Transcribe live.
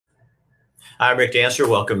I'm Rick Dancer.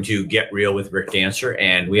 Welcome to Get Real with Rick Dancer.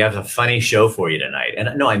 And we have a funny show for you tonight.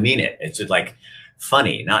 And no, I mean it. It's like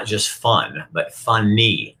funny, not just fun, but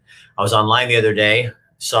funny. I was online the other day,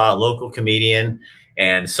 saw a local comedian,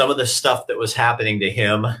 and some of the stuff that was happening to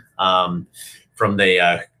him from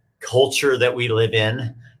the culture that we live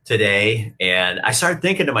in today. And I started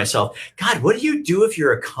thinking to myself, God, what do you do if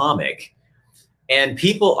you're a comic? And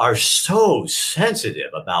people are so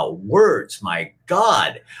sensitive about words. My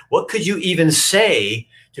God, what could you even say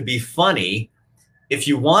to be funny if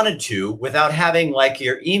you wanted to without having like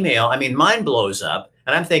your email? I mean, mine blows up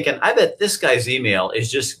and I'm thinking, I bet this guy's email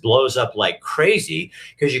is just blows up like crazy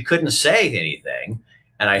because you couldn't say anything.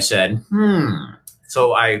 And I said,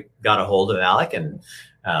 So I got a hold of Alec and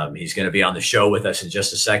he's going to be on the show with us in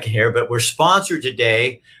just a second here. But we're sponsored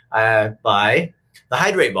today by the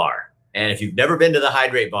Hydrate Bar. And if you've never been to the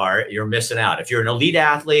Hydrate Bar, you're missing out. If you're an elite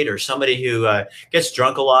athlete or somebody who gets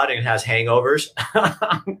drunk a lot and has hangovers,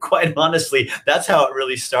 quite honestly, that's how it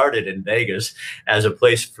really started in Vegas as a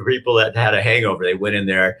place for people that had a hangover. They went in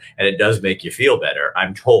there and it does make you feel better,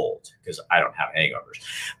 I'm told, because I don't have hangovers.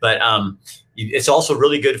 But it's also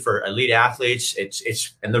really good for elite athletes.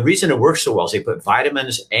 And the reason it works so well is they put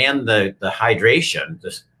vitamins and the hydration,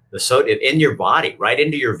 the soda in your body, right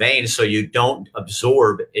into your veins, so you don't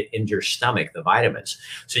absorb it into your stomach, the vitamins.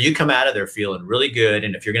 So you come out of there feeling really good.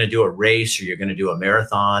 And if you're going to do a race or you're going to do a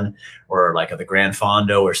marathon or like the Grand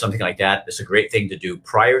Fondo or something like that, it's a great thing to do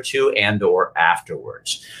prior to and or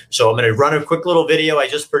afterwards. So I'm going to run a quick little video I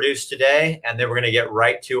just produced today, and then we're going to get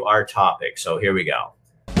right to our topic. So here we go.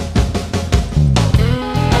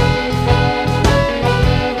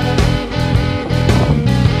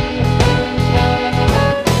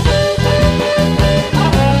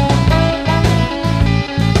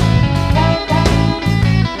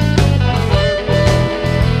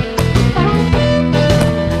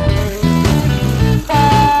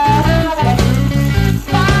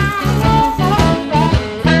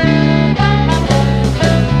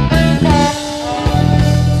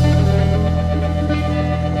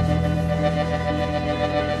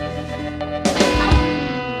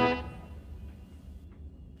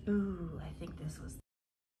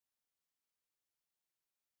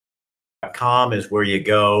 .com is where you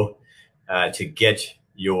go to get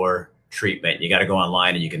your treatment. You got to go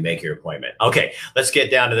online and you can make your appointment. Okay, let's get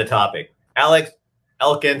down to the topic. Alex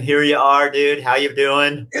Elkin, here you are, dude. How you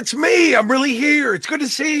doing? It's me. I'm really here. It's good to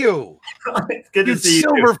see you. It's good to see you.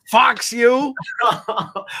 Silver fox, you.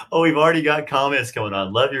 Oh, we've already got comments coming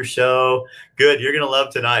on. Love your show. Good. You're going to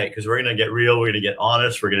love tonight because we're going to get real. We're going to get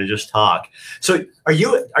honest. We're going to just talk. So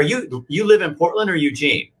you live in Portland or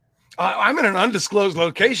Eugene? I'm in an undisclosed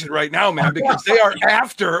location right now, man, because they are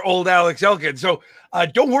after old Alex Elkin. So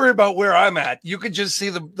don't worry about where I'm at. You can just see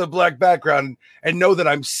the black background and know that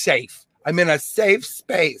I'm safe. I'm in a safe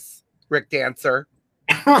space, Rick Dancer.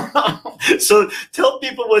 So tell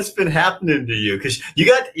people what's been happening to you, because you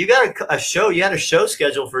got a show. You had a show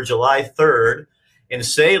scheduled for July 3rd in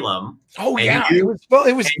Salem. Oh yeah, it was.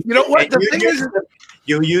 You know what? The thing is,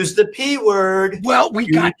 you used the P word. Well, we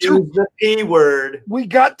got the P word. We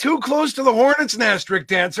got too close to the hornet's nest, Rick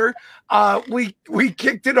Dancer. We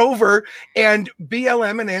kicked it over, and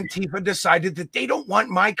BLM and Antifa decided that they don't want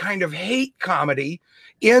my kind of hate comedy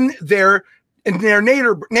in their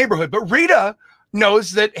neighborhood. But Rita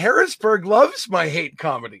knows that Harrisburg loves my hate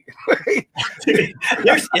comedy.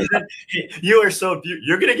 You are so,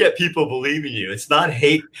 you're going to get people believing you. It's not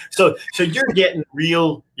hate. So you're getting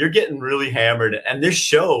really hammered. And this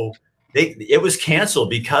show, it was canceled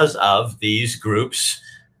because of these groups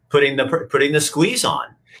putting the squeeze on.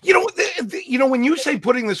 You know, when you say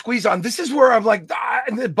putting the squeeze on, this is where I'm like,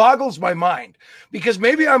 it boggles my mind, because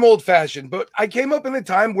maybe I'm old fashioned, but I came up in a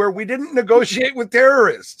time where we didn't negotiate with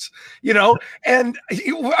terrorists, you know? And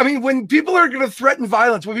I mean, when people are going to threaten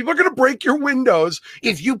violence, when people are going to break your windows,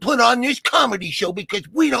 if you put on this comedy show because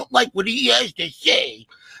we don't like what he has to say,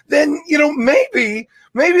 then, you know, maybe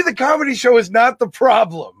the comedy show is not the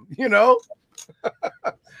problem, you know?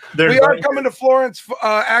 We are coming to Florence,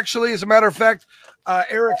 actually, as a matter of fact.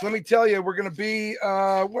 Eric, let me tell you, we're going to be,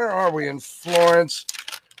 where are we in Florence?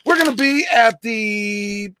 We're going to be at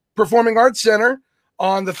the Performing Arts Center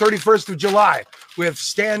on the 31st of July with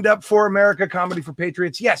Stand Up for America, Comedy for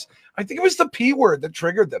Patriots. Yes, I think it was the P word that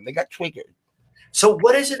triggered them. They got triggered. So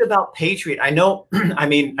what is it about Patriot? I know, I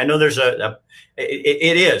know there's there's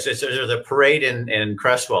a parade in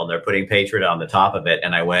Crestwell, and they're putting Patriot on the top of it.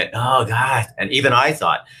 And I went, oh God. And even I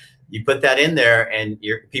thought, you put that in there and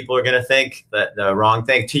people are going to think that the wrong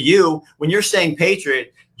thing. To you, when you're saying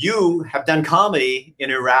Patriot, you have done comedy in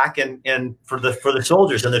Iraq and for the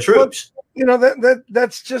soldiers and the troops. Well, you know,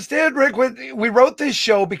 that's just it, Rick. We wrote this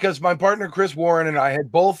show because my partner Chris Warren and I had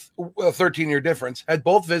both, a 13-year difference, had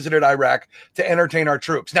both visited Iraq to entertain our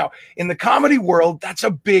troops. Now, in the comedy world, that's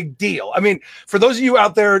a big deal. I mean, for those of you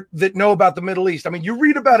out there that know about the Middle East, I mean, you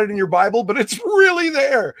read about it in your Bible, but it's really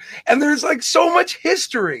there. And there's like so much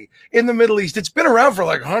history in the Middle East. It's been around for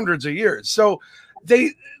like hundreds of years. So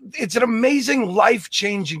it's an amazing,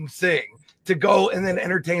 life-changing thing to go and then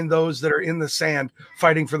entertain those that are in the sand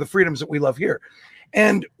fighting for the freedoms that we love here.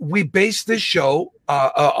 And we based this show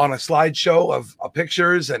on a slideshow of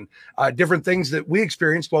pictures and different things that we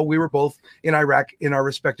experienced while we were both in Iraq in our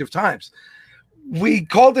respective times. We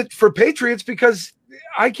called it For Patriots because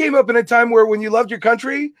I came up in a time where when you loved your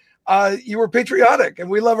country, you were patriotic, and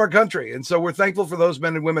we love our country. And so we're thankful for those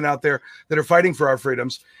men and women out there that are fighting for our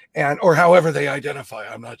freedoms, or however they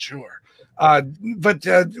identify. I'm not sure. But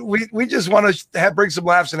we just want to bring some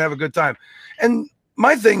laughs and have a good time. And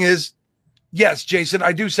my thing is, yes, Jason,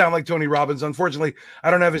 I do sound like Tony Robbins. Unfortunately, I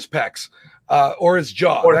don't have his pecs or his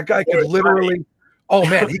jaw. That guy could literally, oh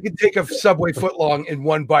man, he could take a Subway footlong in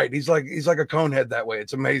one bite. He's like a conehead that way.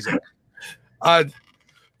 It's amazing.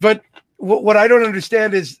 But what I don't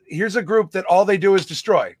understand is, here's a group that all they do is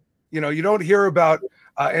destroy. You know, you don't hear about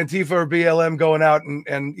Antifa or BLM going out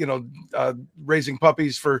and you know, raising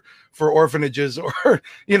puppies for orphanages, or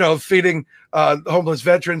you know, feeding homeless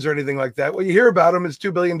veterans or anything like that. What you hear about them is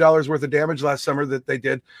 $2 billion worth of damage last summer that they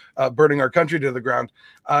did, burning our country to the ground,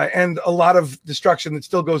 and a lot of destruction that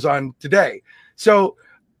still goes on today. So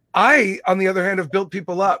I, on the other hand, have built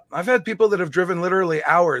people up. I've had people that have driven literally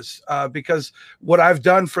hours because what I've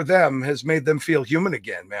done for them has made them feel human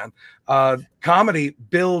again, man. Comedy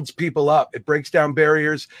builds people up. It breaks down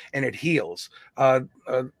barriers and it heals. A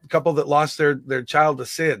couple that lost their child to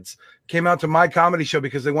SIDS came out to my comedy show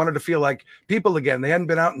because they wanted to feel like people again. They hadn't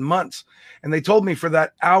been out in months. And they told me for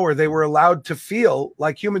that hour they were allowed to feel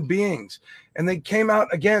like human beings. And they came out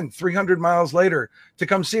again 300 miles later to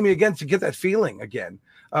come see me again to get that feeling again.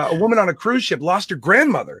 A woman on a cruise ship lost her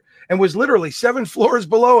grandmother and was literally 7 floors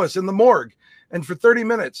below us in the morgue. And for 30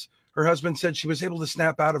 minutes, her husband said she was able to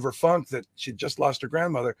snap out of her funk that she'd just lost her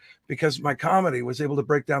grandmother because my comedy was able to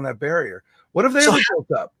break down that barrier. What have they ever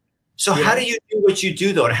built up? So how do you do what you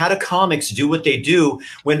do, though? And how do comics do what they do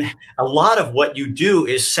when a lot of what you do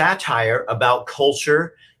is satire about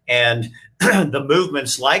culture and the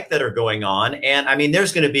movements like that are going on? And I mean,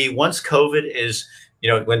 there's going to be, once COVID is, you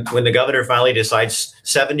know, when the governor finally decides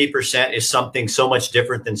 70% is something so much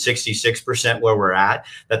different than 66% where we're at,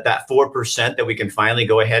 that 4% that we can finally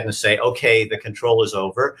go ahead and say, okay, the control is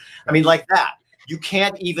over. I mean, like that. You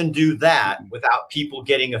can't even do that without people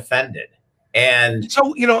getting offended. And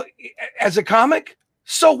so, you know, as a comic,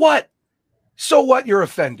 so what? So what? You're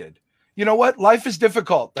offended. You know what? Life is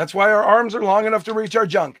difficult. That's why our arms are long enough to reach our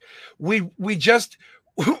junk. We just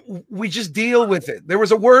deal with it. There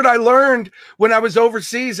was a word I learned when I was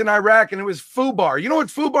overseas in Iraq, and it was FUBAR. You know what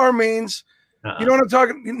FUBAR means? You know what I'm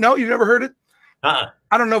talking? No, you've never heard it?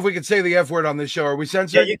 I don't know if we could say the F word on this show. Are we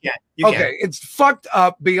censored? Yeah, you can. You can. It's fucked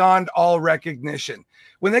up beyond all recognition.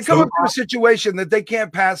 When they come up to a situation that they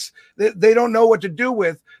can't pass, they don't know what to do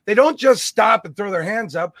with, they don't just stop and throw their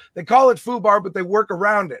hands up. They call it FUBAR, but they work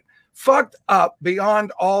around it. Fucked up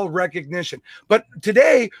beyond all recognition. But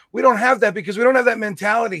today we don't have that because we don't have that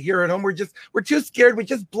mentality here at home. We're too scared. We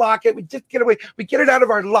just block it. We just get away. We get it out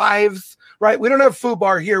of our lives, right? We don't have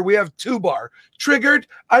FUBAR here. We have TUBAR: triggered,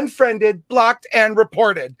 unfriended, blocked, and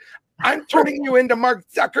reported. I'm turning you into Mark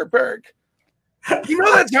Zuckerberg. You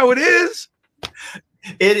know that's how it is.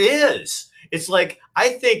 It is. It's like, I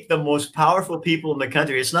think the most powerful people in the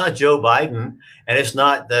country, it's not Joe Biden and it's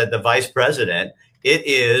not the vice president. It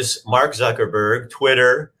is Mark Zuckerberg,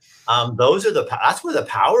 Twitter. That's where the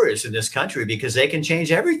power is in this country, because they can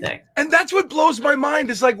change everything. And that's what blows my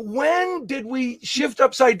mind is, like, when did we shift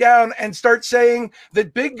upside down and start saying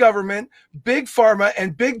that big government, big pharma,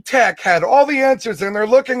 and big tech had all the answers and they're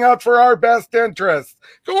looking out for our best interests?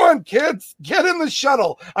 Go on, kids, get in the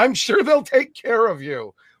shuttle. I'm sure they'll take care of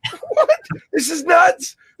you. What? This is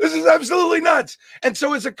nuts. This is absolutely nuts. And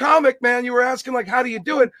so as a comic, man, you were asking, like, how do you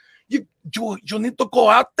do it? You need to go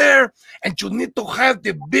out there and you need to have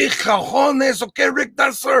the big cajones, okay, Rick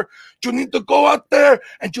Dancer? You need to go out there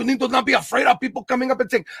and you need to not be afraid of people coming up and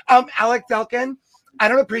saying, Alex Delkin, I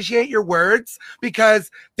don't appreciate your words because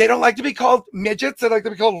they don't like to be called midgets. They like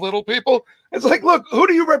to be called little people. It's like, look, who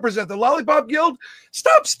do you represent? The Lollipop Guild?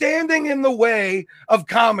 Stop standing in the way of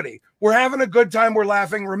comedy. We're having a good time. We're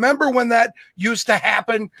laughing. Remember when that used to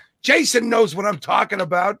happen? Jason knows what I'm talking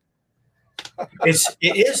about. It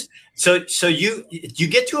is. So you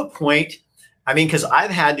get to a point. I mean, because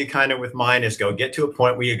I've had to kind of with mine is get to a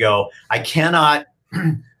point where you go, I cannot.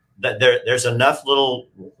 That there's enough little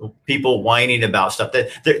people whining about stuff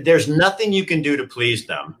that there's nothing you can do to please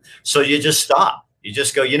them. So you just stop. You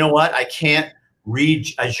just go, you know what? I can't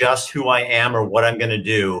readjust who I am or what I'm going to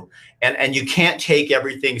do. And you can't take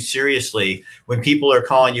everything seriously when people are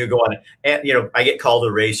calling you going, and, you know, I get called a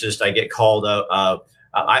racist. I get called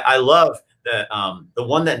I love the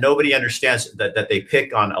one that nobody understands that they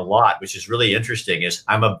pick on a lot, which is really interesting, is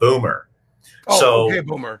I'm a boomer. Oh, so, okay,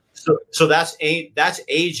 boomer. So that's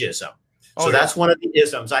ageism. So that's one of the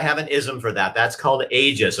isms. I have an ism for that. That's called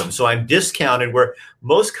ageism. So I'm discounted where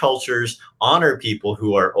most cultures honor people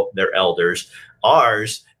who are their elders.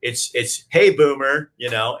 Ours, it's hey boomer, you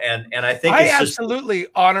know, and I think I absolutely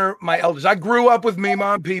honor my elders. I grew up with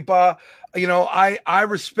Mima and Peepa. You know, I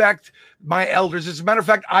respect my elders. As a matter of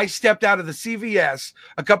fact, I stepped out of the CVS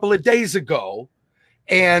a couple of days ago,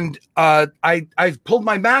 and I pulled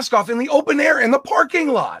my mask off in the open air in the parking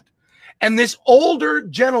lot. And this older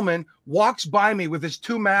gentleman walks by me with his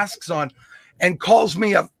 2 masks on and calls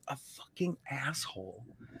me a fucking asshole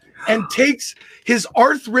and takes his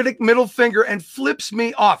arthritic middle finger and flips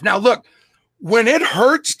me off. Now, look, when it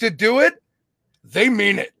hurts to do it, they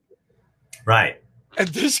mean it. Right. And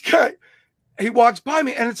this guy, he walks by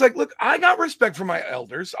me and it's like, look, I got respect for my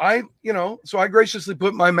elders. So I graciously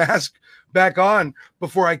put my mask back on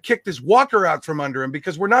before I kicked this walker out from under him,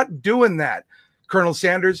 because we're not doing that, Colonel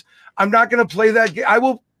Sanders. I'm not going to play that game. I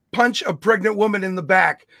will punch a pregnant woman in the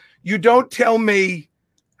back. You don't tell me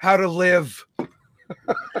how to live.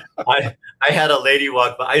 I had a lady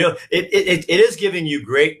walk by. I know it is giving you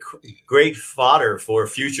great fodder for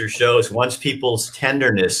future shows once people's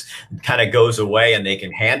tenderness kind of goes away and they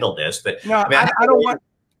can handle this. But no, I don't want.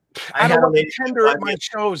 I don't want tender at my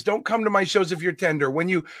shows. Don't come to my shows if you're tender.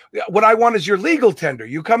 What I want is your legal tender.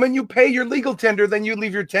 You come and you pay your legal tender, then you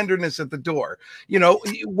leave your tenderness at the door. You know,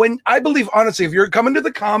 when I believe, honestly, if you're coming to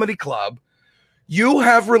the comedy club, you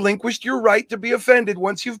have relinquished your right to be offended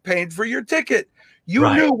once you've paid for your ticket.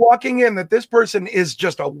 You knew walking in that this person is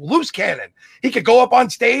just a loose cannon. He could go up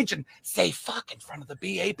on stage and say fuck in front of the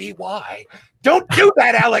BABY. Don't do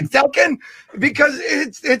that, Alex Elkin, because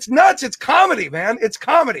it's nuts. It's comedy, man. It's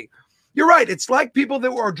comedy. You're right. It's like people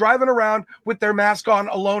that are driving around with their mask on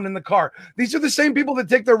alone in the car. These are the same people that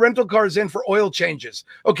take their rental cars in for oil changes.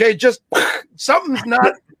 Okay, just something's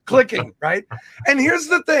not clicking, right? And here's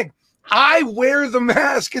the thing. I wear the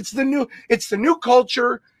mask. It's the new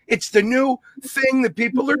culture. It's the new thing that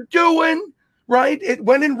people are doing, right? It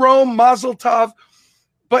went in Rome, Mazel Tov.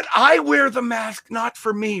 But I wear the mask not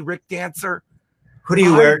for me, Rick Dancer. Who do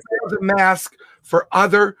you wear? I wear the mask for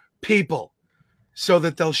other people so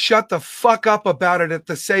that they'll shut the fuck up about it at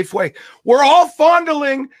the Safeway. We're all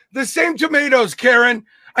fondling the same tomatoes, Karen.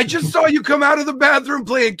 I just saw you come out of the bathroom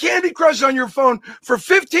playing Candy Crush on your phone for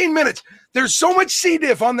 15 minutes. There's so much C.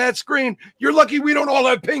 diff on that screen. You're lucky we don't all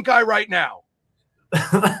have pink eye right now.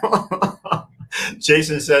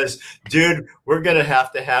 Jason says, dude, we're going to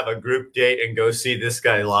have a group date and go see this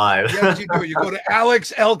guy live. Yes, you do. You go to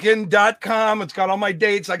alexelkin.com. It's got all my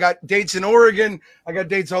dates. I got dates in Oregon. I got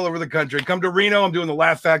dates all over the country. Come to Reno. I'm doing the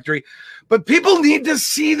Laugh Factory. But people need to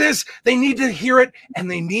see this. They need to hear it, and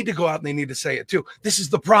they need to go out and they need to say it too. This is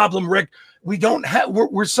the problem, Rick. We don't have,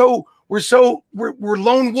 we're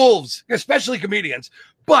lone wolves, especially comedians.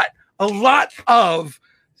 But a lot of,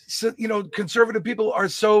 conservative people are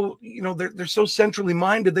so, they're so centrally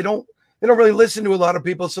minded. They don't really listen to a lot of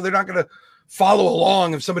people. So they're not going to follow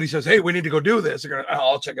along. If somebody says, hey, we need to go do this, they're going to,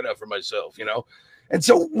 I'll check it out for myself, And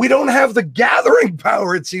so we don't have the gathering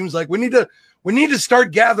power. It seems like we need to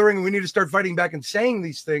start gathering. We need to start fighting back and saying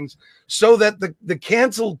these things so that the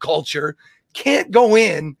cancel culture can't go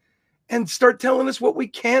in and start telling us what we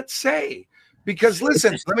can't say. Because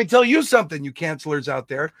listen, let me tell you something, you cancelers out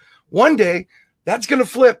there. One day, that's going to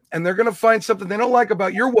flip, and they're going to find something they don't like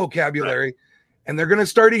about your vocabulary, and they're going to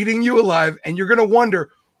start eating you alive, and you're going to wonder,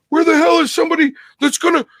 where the hell is somebody who's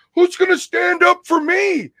going to stand up for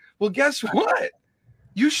me? Well, guess what?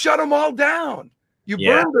 You shut them all down. You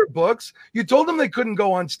burned their books. You told them they couldn't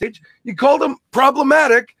go on stage. You called them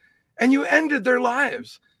problematic, and you ended their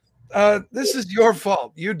lives. This is your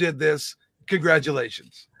fault. You did this.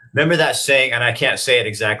 Congratulations. Remember that saying, and I can't say it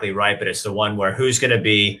exactly right, but it's the one where who's going to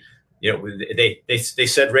be, they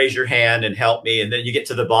said, raise your hand and help me. And then you get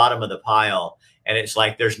to the bottom of the pile and it's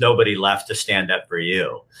like, there's nobody left to stand up for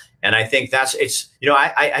you. And I think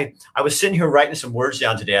I was sitting here writing some words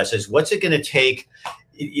down today. I says, what's it going to take,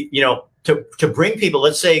 to bring people,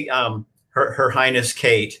 let's say, Her Highness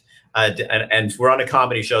Kate and we're on a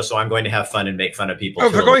comedy show, so I'm going to have fun and make fun of people. Oh,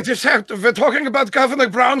 we're talking about Governor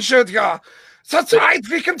Brown shirt, yeah. That's right.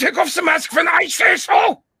 We can take off the mask when I say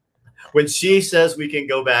so. When she says we can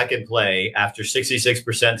go back and play after 66%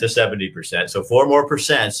 to 70%, so 4 more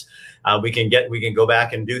percents, we can go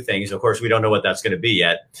back and do things. Of course, we don't know what that's going to be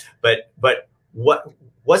yet, but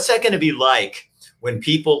what's that going to be like when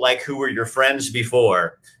people like who were your friends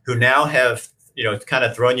before, who now have kind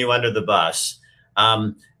of thrown you under the bus,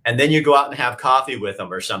 and then you go out and have coffee with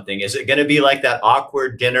them or something? Is it going to be like that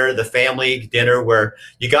awkward dinner, the family dinner, where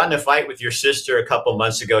you got in a fight with your sister a couple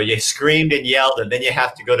months ago, you screamed and yelled, and then you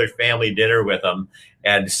have to go to family dinner with them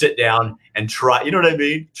and sit down and try, you know what I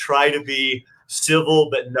mean? Try to be civil,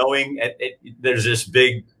 but knowing there's this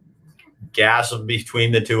big gas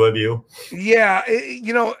between the two of you? Yeah,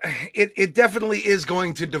 it definitely is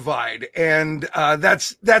going to divide, and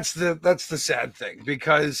that's the sad thing,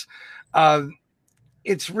 because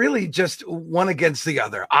it's really just one against the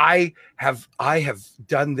other. I have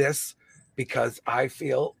done this because I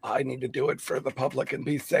feel I need to do it for the public and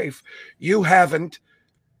be safe. You haven't,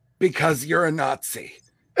 because you're a Nazi.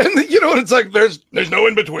 And it's like there's no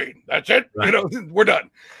in between. That's it. Right. We're done.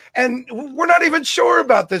 And we're not even sure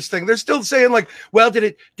about this thing. They're still saying, like, well,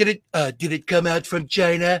 did it come out from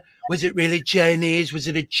China? Was it really Chinese? Was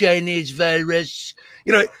it a Chinese virus?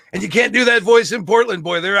 And you can't do that voice in Portland,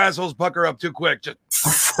 boy. Their assholes pucker up too quick. Just,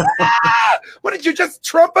 what, did you just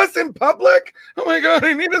Trump us in public? Oh my God,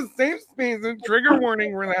 I need a safe space and trigger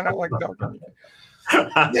warning for that. I'm like, no.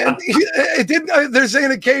 It didn't. They're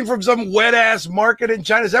saying it came from some wet ass market in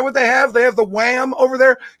China. Is that what they have? They have the Wham over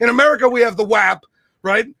there. In America, we have the WAP,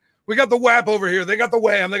 right? We got the WAP over here. They got the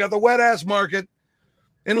Wham. They got the wet ass market.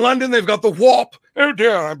 In London, they've got the WAP. Oh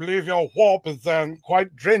dear, I believe your WAP is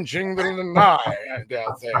quite drenching the lanai, I dare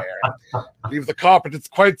say. I believe the carpet is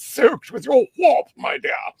quite soaked with your WAP, my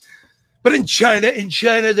dear. But in China,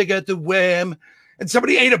 they got the Wham. And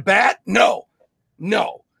somebody ate a bat? No.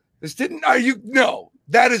 This didn't. No,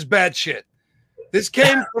 that is bad shit. This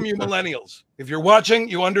came from you millennials. If you're watching,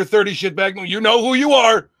 you under 30 shitbag, you know who you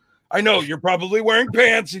are. I know you're probably wearing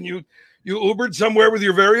pants and you Ubered somewhere with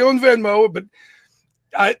your very own Venmo, but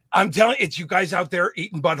I'm telling you, it's you guys out there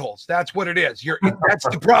eating buttholes. That's what it is. That's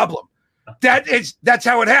the problem. That's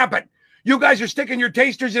how it happened. You guys are sticking your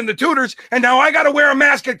tasters in the tutors, and now I got to wear a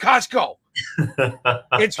mask at Costco.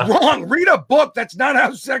 It's wrong. Read a book. That's not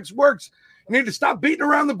how sex works. You need to stop beating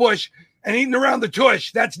around the bush and eating around the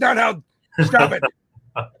tush. That's not how. Stop it.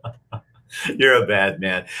 You're a bad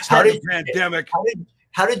man. How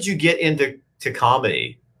did you get into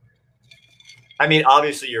comedy? I mean,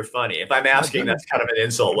 obviously you're funny. If I'm asking, that's kind of an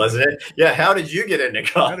insult, wasn't it? Yeah. How did you get into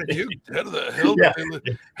comedy? How the hell?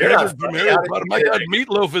 My God,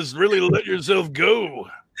 Meatloaf has really let yourself go.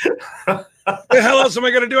 What the hell else am I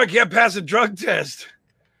going to do? I can't pass a drug test.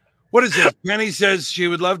 What is this? Penny says she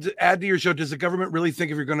would love to add to your show. Does the government really think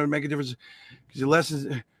if you're going to make a difference? Because your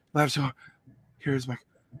lessons laugh so. Here's my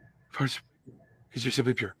first. Because you're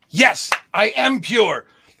simply pure. Yes, I am pure.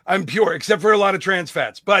 I'm pure, except for a lot of trans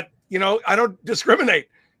fats. But I don't discriminate.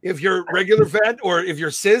 If you're regular fat or if you're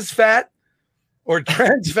cis fat or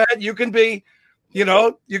trans fat, you can be, you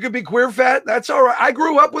can be queer fat. That's all right. I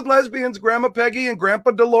grew up with lesbians, Grandma Peggy and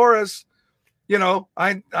Grandpa Dolores.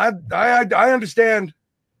 I understand.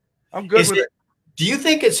 I'm good with it. Do you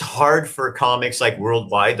think it's hard for comics like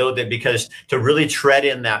worldwide though, because to really tread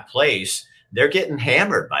in that place, they're getting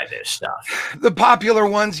hammered by this stuff? The popular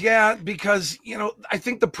ones, yeah, because I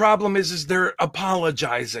think the problem is they're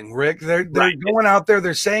apologizing, Rick. They're going out there,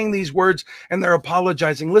 they're saying these words, and they're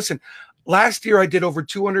apologizing. Listen, last year I did over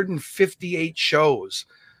 258 shows.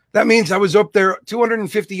 That means I was up there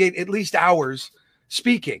 258 at least hours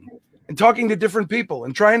speaking and talking to different people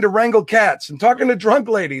and trying to wrangle cats and talking to drunk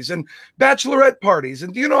ladies and bachelorette parties.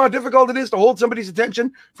 And do you know how difficult it is to hold somebody's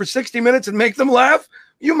attention for 60 minutes and make them laugh?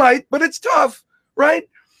 You might, but it's tough, right?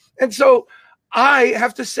 And so I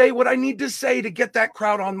have to say what I need to say to get that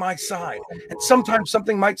crowd on my side. And sometimes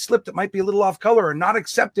something might slip that might be a little off color or not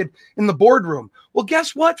accepted in the boardroom. Well,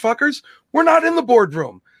 guess what, fuckers? We're not in the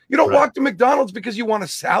boardroom. You don't walk to McDonald's because you want a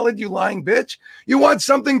salad, you lying bitch. You want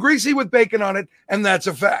something greasy with bacon on it, and that's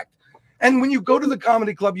a fact. And when you go to the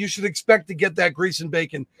comedy club, you should expect to get that grease and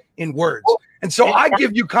bacon in words. And so I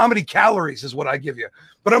give you comedy calories is what I give you.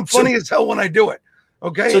 But I'm funny as hell when I do it.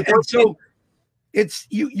 Okay. So it's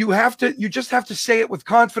you just have to say it with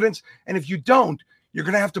confidence. And if you don't, you're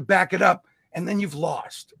going to have to back it up. And then you've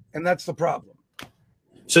lost. And that's the problem.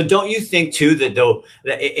 So don't you think too that though,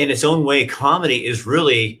 that in its own way, comedy is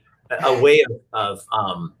really a way of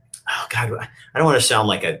oh God, I don't want to sound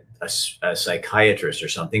like a psychiatrist or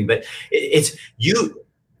something, but it's you.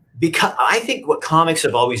 because I think what comics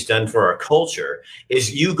have always done for our culture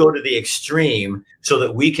is you go to the extreme so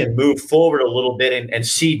that we can move forward a little bit and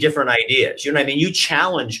see different ideas. You know what I mean? You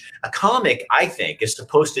challenge a comic, I think, is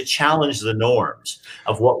supposed to challenge the norms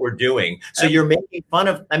of what we're doing. So you're making fun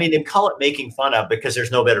of, I mean, they call it making fun of because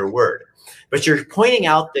there's no better word. But you're pointing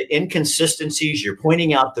out the inconsistencies, you're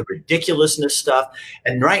pointing out the ridiculousness stuff.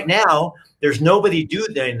 And right now, there's nobody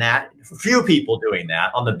doing that, few people doing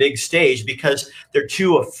that on the big stage because they're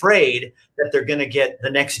too afraid that they're going to get the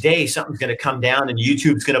next day, something's going to come down and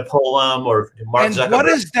YouTube's going to pull them or Mark Zuckerberg. And what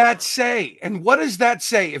does that say? And what does that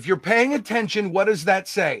say? If you're paying attention, what does that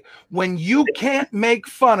say? When you can't make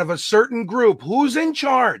fun of a certain group, who's in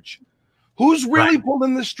charge? Who's really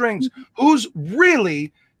pulling the strings? Who's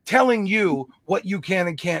really telling you what you can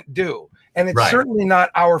and can't do? And it's certainly not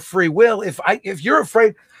our free will. If you're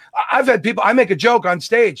afraid, I've had people, I make a joke on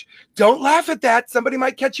stage. Don't laugh at that. Somebody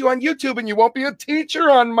might catch you on YouTube and you won't be a teacher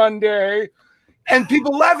on Monday. And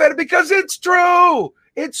people laugh at it because it's true.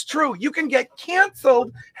 It's true. You can get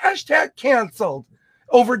canceled, #canceled,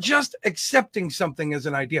 over just accepting something as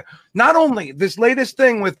an idea. Not only this latest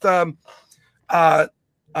thing with,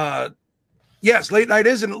 yes, late night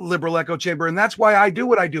is a liberal echo chamber. And that's why I do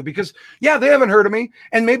what I do, because yeah, they haven't heard of me.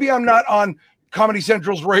 And maybe I'm not on Comedy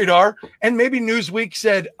Central's radar, and maybe Newsweek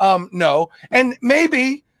said no, and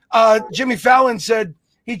maybe Jimmy Fallon said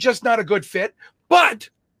he's just not a good fit. But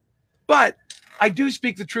I do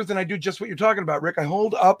speak the truth, and I do just what you're talking about, Rick. I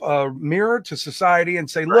hold up a mirror to society and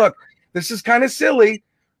say, look, this is kind of silly,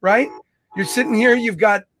 right? You're sitting here, you've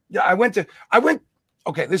got.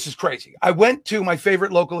 Okay, this is crazy. I went to my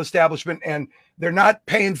favorite local establishment, and they're not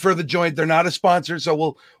paying for the joint. They're not a sponsor,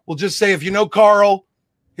 so we'll just say, if you know Carl,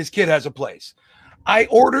 his kid has a place. I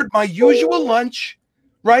ordered my usual lunch,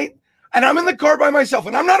 right? And I'm in the car by myself,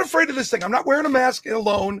 and I'm not afraid of this thing. I'm not wearing a mask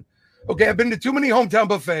alone. Okay, I've been to too many hometown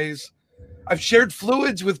buffets. I've shared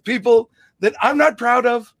fluids with people that I'm not proud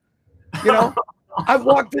of. You know, I've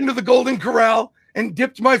walked into the Golden Corral and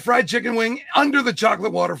dipped my fried chicken wing under the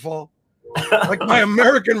chocolate waterfall. Like my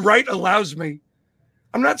American right allows me.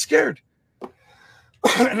 I'm not scared.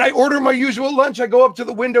 And I order my usual lunch. I go up to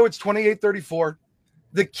the window. It's 28:34.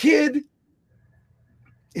 The kid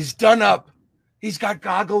is done up. He's got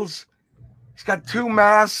goggles. He's got 2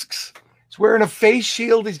 masks. He's wearing a face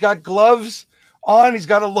shield. He's got gloves on. He's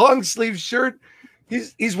got a long sleeve shirt.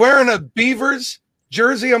 He's wearing a Beavers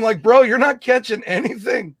jersey. I'm like, bro, you're not catching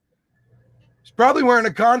anything. He's probably wearing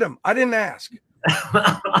a condom. I didn't ask.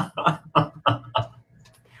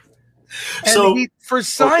 So for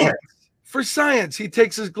science, he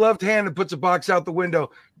takes his gloved hand and puts a box out the window,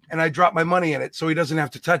 and I drop my money in it so he doesn't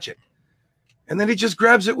have to touch it. And then he just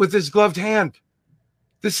grabs it with his gloved hand.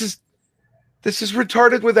 This is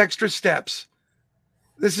retarded with extra steps.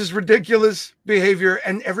 This is ridiculous behavior,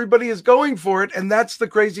 and everybody is going for it. And that's the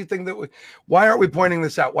crazy thing why aren't we pointing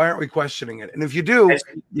this out? Why aren't we questioning it? And if you do,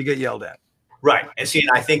 you get yelled at. Right. And see,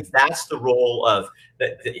 and I think that's the role of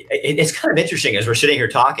it's kind of interesting as we're sitting here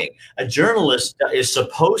talking. A journalist is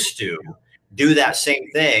supposed to do that same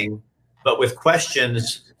thing, but with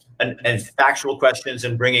questions and factual questions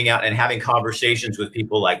and bringing out and having conversations with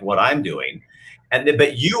people like what I'm doing.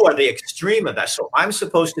 But you are the extreme of that. So I'm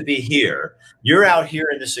supposed to be here. You're out here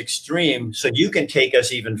in this extreme so you can take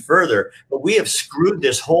us even further. But we have screwed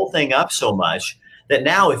this whole thing up so much that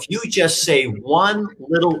now if you just say one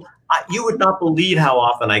little, you would not believe how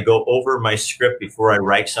often I go over my script before I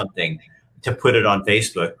write something to put it on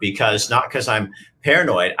Facebook, not because I'm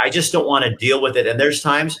paranoid. I just don't want to deal with it. And there's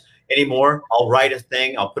times anymore, I'll write a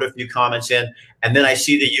thing, I'll put a few comments in, and then I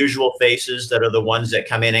see the usual faces that are the ones that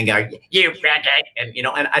come in and go, you fat guy, and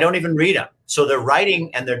and I don't even read them. So they're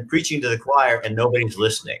writing and they're preaching to the choir and nobody's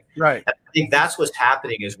listening. Right. And I think that's what's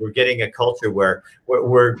happening is we're getting a culture where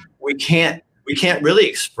we can't really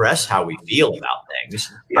express how we feel about things.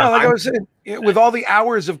 Yeah, like I was saying, with all the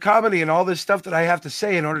hours of comedy and all this stuff that I have to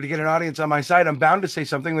say in order to get an audience on my side, I'm bound to say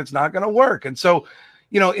something that's not going to work. And so,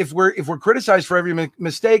 if we're criticized for every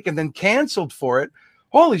mistake and then canceled for it,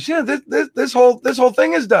 holy shit, this whole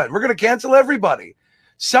thing is done. We're going to cancel everybody.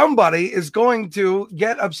 Somebody is going to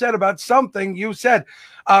get upset about something you said.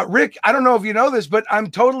 Rick, I don't know if you know this, but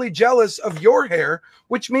I'm totally jealous of your hair,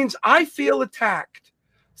 which means I feel attacked.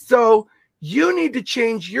 So you need to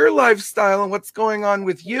change your lifestyle and what's going on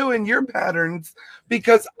with you and your patterns,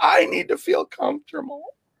 because I need to feel comfortable.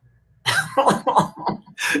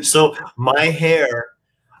 So my hair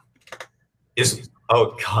is,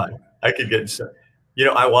 oh God, I could get so,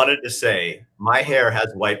 I wanted to say my hair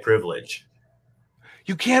has white privilege.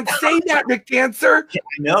 You can't say that, Rick Dancer. I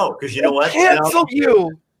know, because you know what? Cancel you.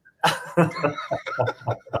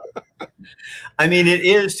 I mean, it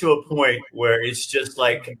is to a point where it's just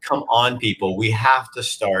like, come on, people. We have to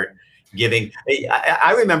start giving.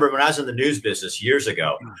 I remember when I was in the news business years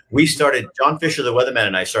ago, we started, John Fisher, the weatherman,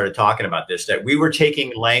 and I started talking about this, that we were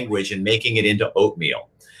taking language and making it into oatmeal,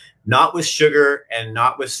 not with sugar and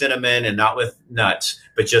not with cinnamon and not with nuts,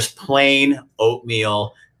 but just plain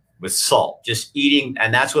oatmeal with salt, just eating.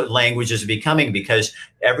 And that's what language is becoming, because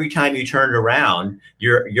every time you turn it around,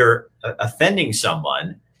 you're offending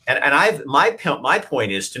someone. And my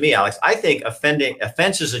point is, to me, Alex, I think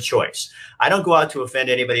offense is a choice. I don't go out to offend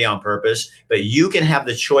anybody on purpose, but you can have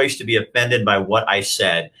the choice to be offended by what I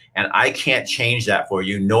said, and I can't change that for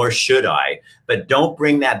you, nor should I. But don't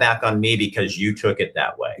bring that back on me because you took it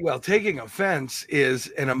that way. Well, taking offense is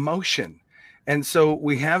an emotion. And so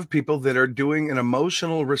we have people that are doing an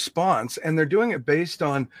emotional response, and they're doing it based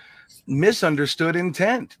on misunderstood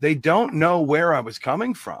intent. They don't know where I was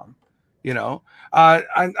coming from. You know, I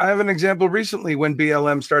have an example recently when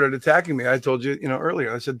BLM started attacking me. I told you,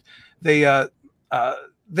 earlier, I said they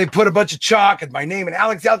put a bunch of chalk at my name and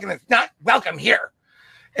Alex Elkin is not welcome here.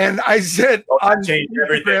 And I said, that changed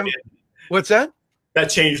everything. What's that?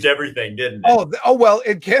 That changed everything, didn't it? Oh, well,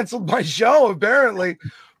 it canceled my show apparently.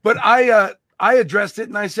 But I addressed it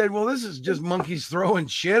and I said, well, this is just monkeys throwing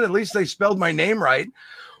shit. At least they spelled my name right.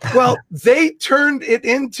 Well, they turned it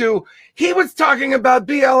into, he was talking about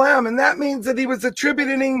BLM, and that means that he was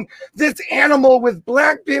attributing this animal with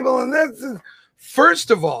black people. And that's, first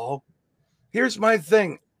of all, here's my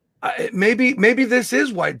thing. Maybe this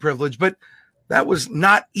is white privilege, but that was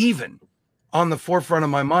not even on the forefront of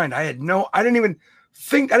my mind. I didn't even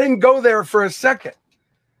think, I didn't go there for a second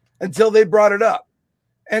until they brought it up.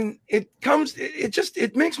 And it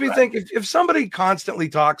makes me think, if somebody constantly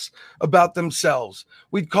talks about themselves,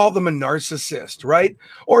 we'd call them a narcissist, right?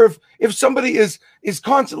 Or if somebody is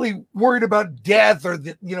constantly worried about death or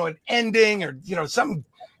an ending or something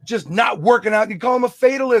just not working out, you'd call them a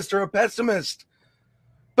fatalist or a pessimist.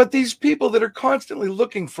 But these people that are constantly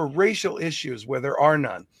looking for racial issues where there are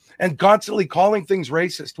none, and constantly calling things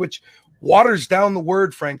racist, which waters down the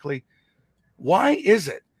word, frankly, why is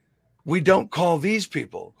it we don't call these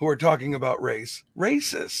people who are talking about race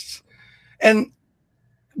racists? And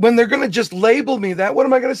when they're going to just label me that, what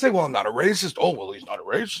am I going to say? Well, I'm not a racist. Oh, well, he's not a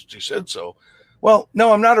racist. He said so. Well,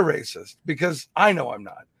 no, I'm not a racist because I know I'm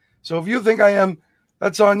not. So if you think I am,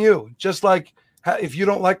 that's on you. Just like if you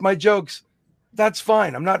don't like my jokes, that's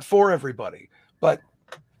fine. I'm not for everybody, but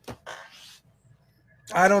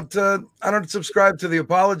I don't subscribe to the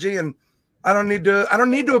apology, and I don't need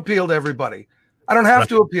to appeal to everybody. I don't have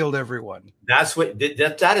to appeal to everyone. That's what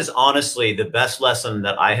that is honestly the best lesson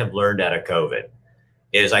that I have learned out of COVID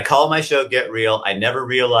is I call my show Get Real. I never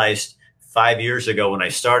realized 5 years ago when I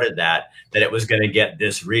started that it was going to get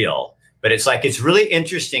this real. But it's like, it's really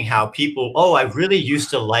interesting how people, oh, I really used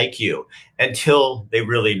to like you until they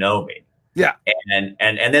really know me. Yeah. And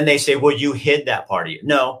then they say, well, you hid that part of you.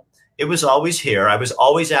 No, it was always here. I was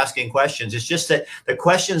always asking questions. It's just that the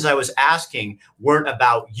questions I was asking weren't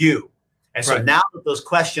about you. And so now that those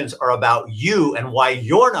questions are about you and why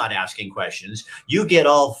you're not asking questions, you get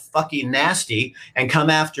all fucking nasty and come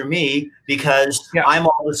after me because I'm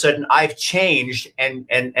all of a sudden, I've changed and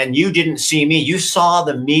you didn't see me. You saw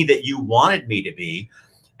the me that you wanted me to be.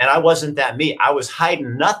 And I wasn't that me. I was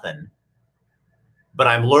hiding nothing, but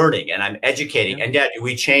I'm learning and I'm educating. And do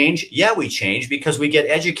we change? Yeah, we change because we get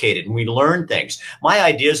educated and we learn things. My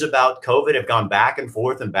ideas about COVID have gone back and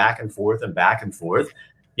forth and back and forth and back and forth,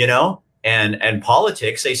 And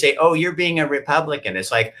politics, they say, oh, you're being a Republican.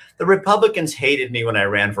 It's like the Republicans hated me when I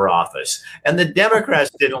ran for office and the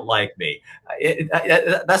Democrats didn't like me.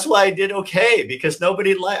 That's why I did okay, because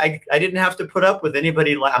nobody I didn't have to put up with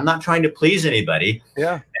anybody. I'm not trying to please anybody.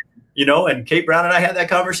 Yeah. And Kate Brown and I had that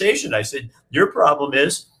conversation. I said, your problem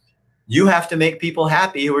is you have to make people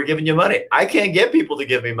happy who are giving you money. I can't get people to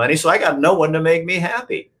give me money, so I got no one to make me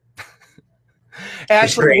happy.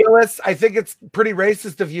 Ashley Willis, I think it's pretty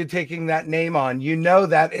racist of you taking that name on.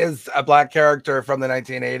 That is a black character from the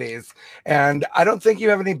 1980s. And I don't think you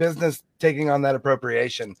have any business taking on that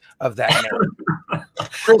appropriation of that name.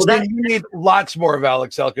 Kristen, you need lots more of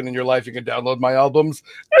Alex Elkin in your life. You can download my albums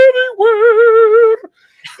anywhere.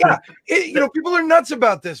 Yeah, people are nuts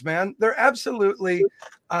about this, man. They're absolutely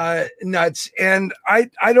nuts. And I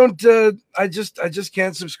just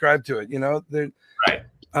can't subscribe to it. Right.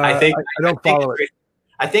 I don't follow it.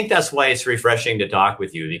 I think that's why it's refreshing to talk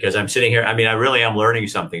with you, because I'm sitting here. I mean, I really am learning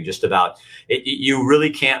something just about it. You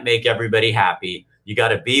really can't make everybody happy. You got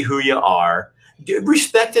to be who you are.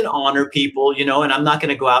 Respect and honor people, and I'm not going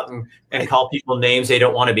to go out and call people names they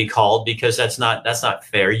don't want to be called, because that's not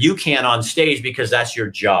fair. You can on stage because that's your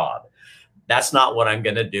job. That's not what I'm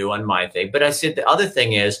going to do on my thing. But I said the other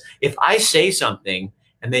thing is, if I say something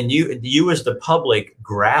and then you as the public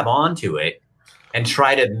grab onto it and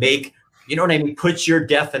try to make, you know what I mean, put your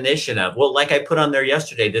definition of, well, like I put on there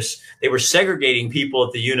yesterday, they were segregating people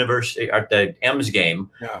at the university, at the M's game,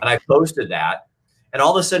 and I posted that. And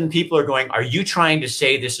all of a sudden people are going, are you trying to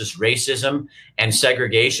say this is racism and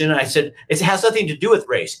segregation? And I said, it has nothing to do with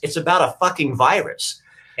race. It's about a fucking virus.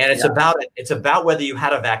 And it's about whether you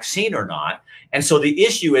had a vaccine or not. And so the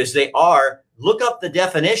issue is look up the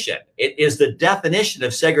definition. It is the definition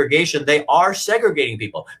of segregation. They are segregating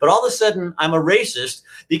people. But all of a sudden I'm a racist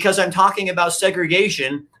because I'm talking about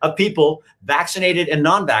segregation of people vaccinated and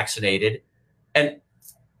non-vaccinated. And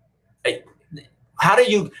how do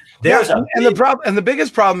you, the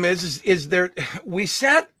biggest problem is there, we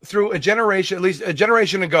sat through a generation, at least a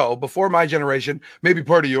generation ago, before my generation, maybe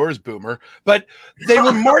part of yours, boomer, but they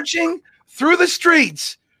were marching through the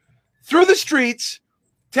streets,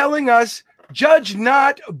 telling us, judge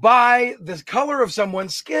not by the color of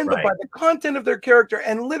someone's skin, but by the content of their character.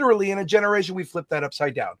 And literally in a generation, we flipped that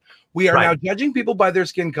upside down. We are now judging people by their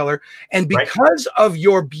skin color. And because of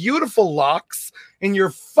your beautiful locks and your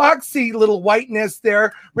foxy little whiteness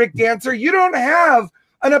there, Rick Dancer, you don't have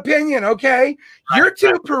an opinion, okay? You're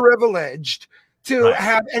too privileged to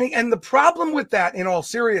have any. And the problem with that, in all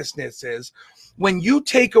seriousness, is when you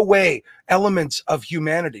take away elements of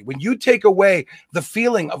humanity, when you take away the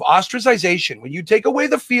feeling of ostracization, when you take away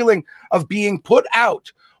the feeling of being put out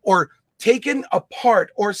or taken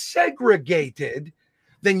apart or segregated,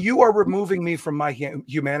 then you are removing me from my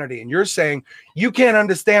humanity. And you're saying you can't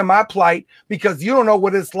understand my plight because you don't know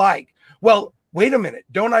what it's like. Well, wait a minute.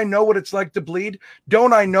 Don't I know what it's like to bleed?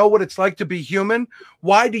 Don't I know what it's like to be human?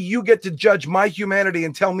 Why do you get to judge my humanity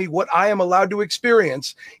and tell me what I am allowed to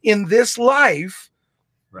experience in this life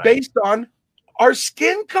based on our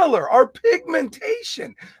skin color, our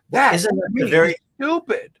pigmentation? That isn't that very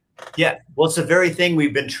stupid. Yeah. Well, it's the very thing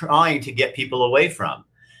we've been trying to get people away from.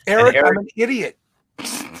 Eric, I'm an idiot.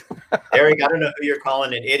 Eric, I don't know who you're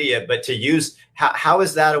calling an idiot, but to use, how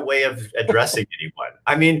is that a way of addressing anyone?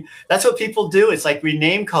 I mean, that's what people do. It's like we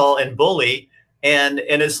name call and bully. And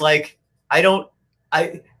it's like, it's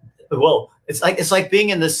like being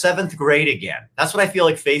in the 7th grade again. That's what I feel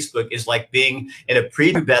like Facebook is like, being in a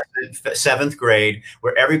prepubescent 7th grade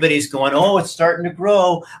where everybody's going, oh, it's starting to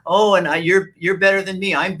grow. Oh, and you're better than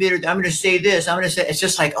me. I'm bitter. I'm going to say this. I'm going to say, it's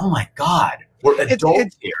just like, oh my God. We're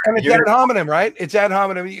adults here. And it's ad hominem, right? It's ad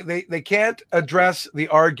hominem. They can't address the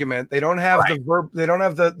argument. They don't have the verb. They don't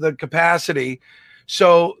have the capacity.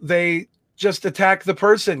 So they just attack the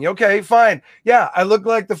person. Okay, fine. Yeah, I look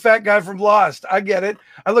like the fat guy from Lost. I get it.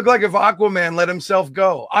 I look like if Aquaman let himself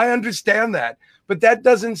go. I understand that. But that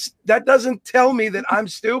doesn't tell me that I'm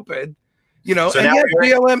stupid. You know, so and yet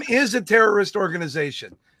BLM is a terrorist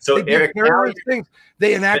organization. So they Eric, terrorist things.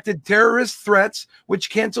 They enacted terrorist threats, which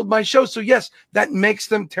canceled my show. So yes, that makes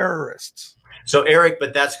them terrorists. So Eric,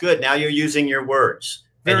 but that's good. Now you're using your words,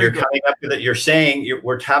 and you're coming up with it. You're saying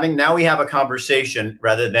now we have a conversation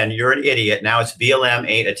rather than you're an idiot. Now it's BLM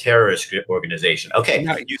ain't a terrorist organization. Okay,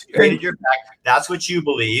 you created your back. That's what you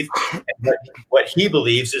believe, and what he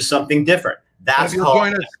believes is something different. That's if you'll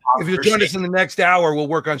join us in the next hour, we'll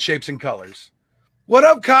work on shapes and colors. What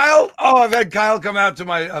up, Kyle? Oh, I've had Kyle come out to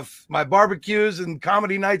my barbecues and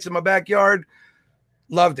comedy nights in my backyard.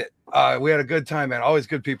 Loved it. We had a good time, man. Always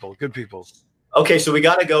good people. Good people. Okay, so we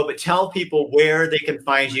got to go, but tell people where they can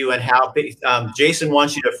find you and how. Jason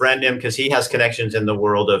wants you to friend him because he has connections in the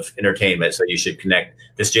world of entertainment, so you should connect.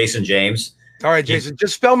 This Jason James. All right, Jason,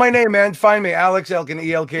 just spell my name, man. Find me, Alex Elkin,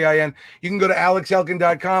 ELKIN. You can go to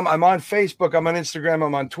alexelkin.com. I'm on Facebook. I'm on Instagram.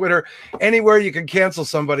 I'm on Twitter. Anywhere you can cancel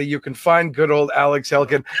somebody, you can find good old Alex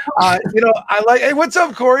Elkin. You know, hey, what's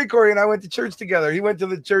up, Corey? Corey and I went to church together. He went to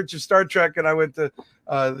the Church of Star Trek, and I went to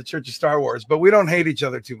the Church of Star Wars. But we don't hate each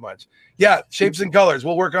other too much. Yeah, shapes and colors.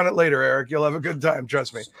 We'll work on it later, Eric. You'll have a good time.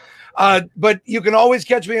 Trust me. But you can always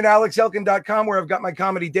catch me at alexelkin.com, where I've got my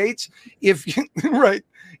comedy dates. If you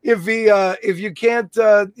can't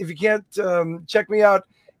check me out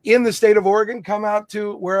in the state of Oregon, come out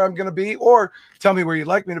to where I'm going to be, or tell me where you'd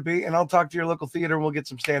like me to be, and I'll talk to your local theater, and we'll get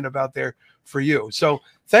some stand-up out there for you. So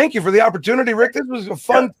thank you for the opportunity, Rick. This was a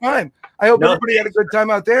fun time. I hope everybody had a good time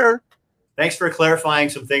out there. Thanks for clarifying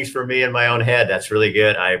some things for me in my own head. That's really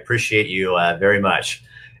good. I appreciate you very much.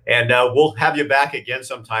 And we'll have you back again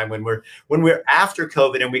sometime when we're after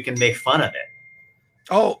COVID and we can make fun of it.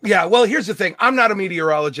 Oh, yeah. Well, here's the thing. I'm not a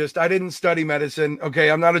meteorologist. I didn't study medicine. Okay.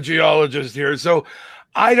 I'm not a geologist here. So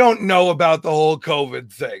I don't know about the whole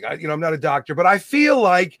COVID thing. I'm not a doctor, but I feel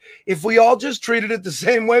like if we all just treated it the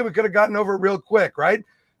same way, we could have gotten over it real quick, right?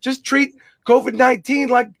 Just treat COVID-19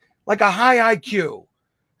 like a high IQ.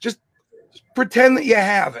 Just pretend that you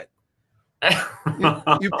have it.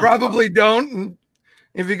 You probably don't. And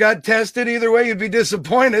if you got tested either way, you'd be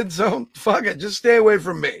disappointed. So fuck it. Just stay away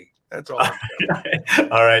from me. That's all.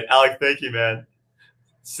 All right, Alex, thank you, man.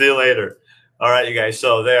 See you later. All right, you guys.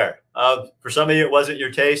 So there. For some of you, it wasn't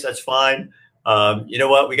your taste. That's fine. You know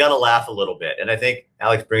what? We got to laugh a little bit. And I think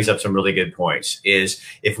Alex brings up some really good points, is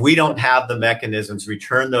if we don't have the mechanisms,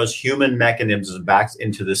 return those human mechanisms back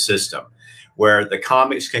into the system where the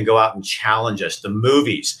comics can go out and challenge us, the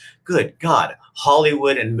movies, good God,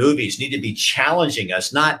 Hollywood and movies need to be challenging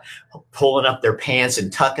us, not pulling up their pants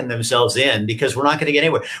and tucking themselves in, because we're not going to get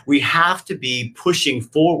anywhere. We have to be pushing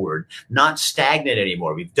forward, not stagnant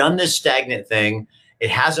anymore. We've done this stagnant thing. It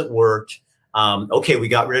hasn't worked. Okay, we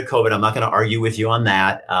got rid of COVID. I'm not going to argue with you on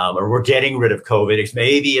that. Or we're getting rid of COVID.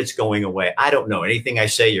 Maybe it's going away. I don't know. Anything I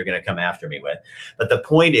say, you're going to come after me with. But the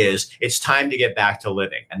point is, it's time to get back to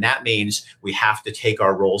living. And that means we have to take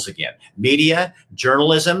our roles again. Media,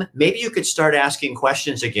 journalism, maybe you could start asking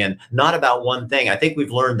questions again, not about one thing. I think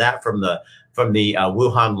we've learned that from the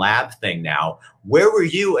Wuhan lab thing now. Where were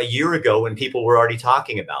you a year ago when people were already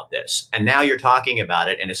talking about this? And now you're talking about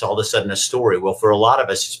it and it's all of a sudden a story. Well, for a lot of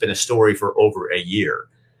us, it's been a story for over a year.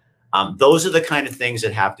 Those are the kind of things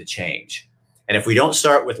that have to change. And if we don't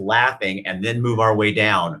start with laughing and then move our way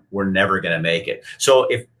down, we're never going to make it. So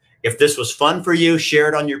if this was fun for you, share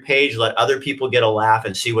it on your page, let other people get a laugh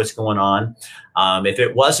and see what's going on. If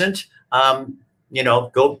it wasn't,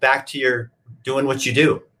 go back to your doing what you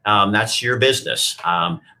do. That's your business.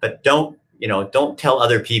 But don't tell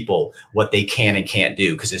other people what they can and can't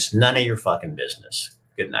do, because it's none of your fucking business.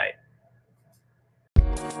 Good night.